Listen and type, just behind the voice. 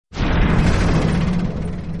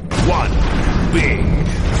one big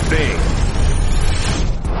thing.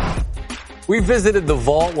 We visited the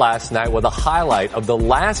vault last night with a highlight of the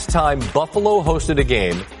last time Buffalo hosted a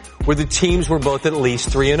game where the teams were both at least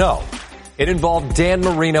 3-0. It involved Dan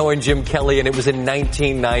Marino and Jim Kelly, and it was in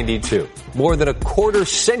 1992. More than a quarter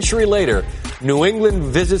century later, New England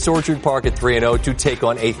visits Orchard Park at 3-0 to take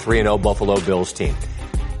on a 3-0 Buffalo Bills team.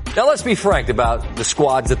 Now let's be frank about the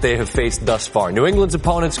squads that they have faced thus far. New England's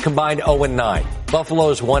opponents combined 0-9.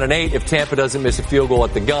 Buffalo's 1-8 if Tampa doesn't miss a field goal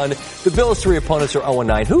at the gun. The Bills' 3 opponents are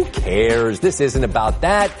 0-9. Who cares? This isn't about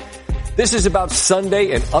that. This is about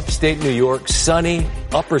Sunday in upstate New York. Sunny,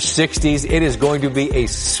 upper 60s. It is going to be a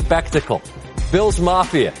spectacle. Bills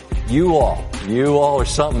Mafia, you all are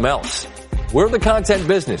something else. We're the content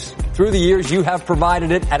business. Through the years, you have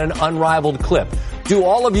provided it at an unrivaled clip. Do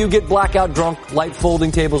all of you get blackout drunk, light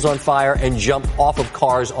folding tables on fire, and jump off of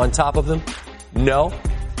cars on top of them? No,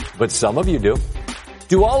 but some of you do.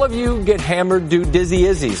 Do all of you get hammered, do dizzy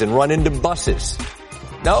izzies, and run into buses?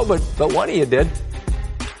 No, but one of you did.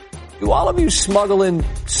 Do all of you smuggle in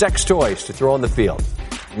sex toys to throw on the field?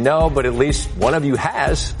 No, but at least one of you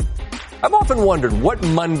has. I've often wondered what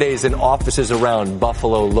Mondays in offices around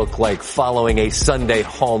Buffalo look like following a Sunday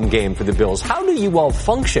home game for the Bills. How do you all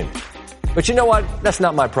function? But you know what? That's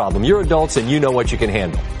not my problem. You're adults and you know what you can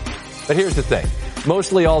handle. But here's the thing.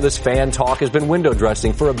 Mostly all this fan talk has been window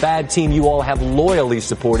dressing for a bad team you all have loyally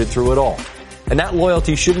supported through it all. And that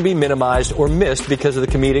loyalty shouldn't be minimized or missed because of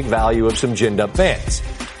the comedic value of some ginned up fans.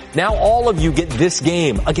 Now all of you get this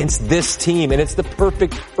game against this team, and it's the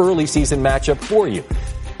perfect early season matchup for you.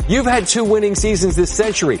 You've had 2 winning seasons this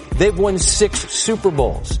century. They've won 6 Super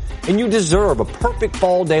Bowls. And you deserve a perfect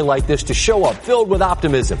fall day like this to show up filled with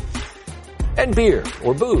optimism and beer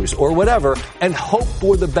or booze or whatever and hope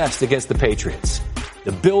for the best against the Patriots.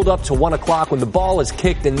 The build up to 1 o'clock when the ball is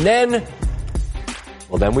kicked, and then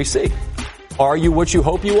we see. Are you what you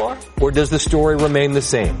hope you are, or does the story remain the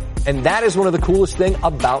same? And that is one of the coolest things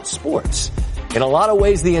about sports. In a lot of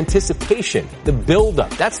ways, the anticipation, the build up,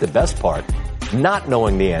 that's the best part. Not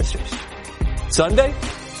knowing the answers. Sunday,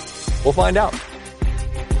 we'll find out.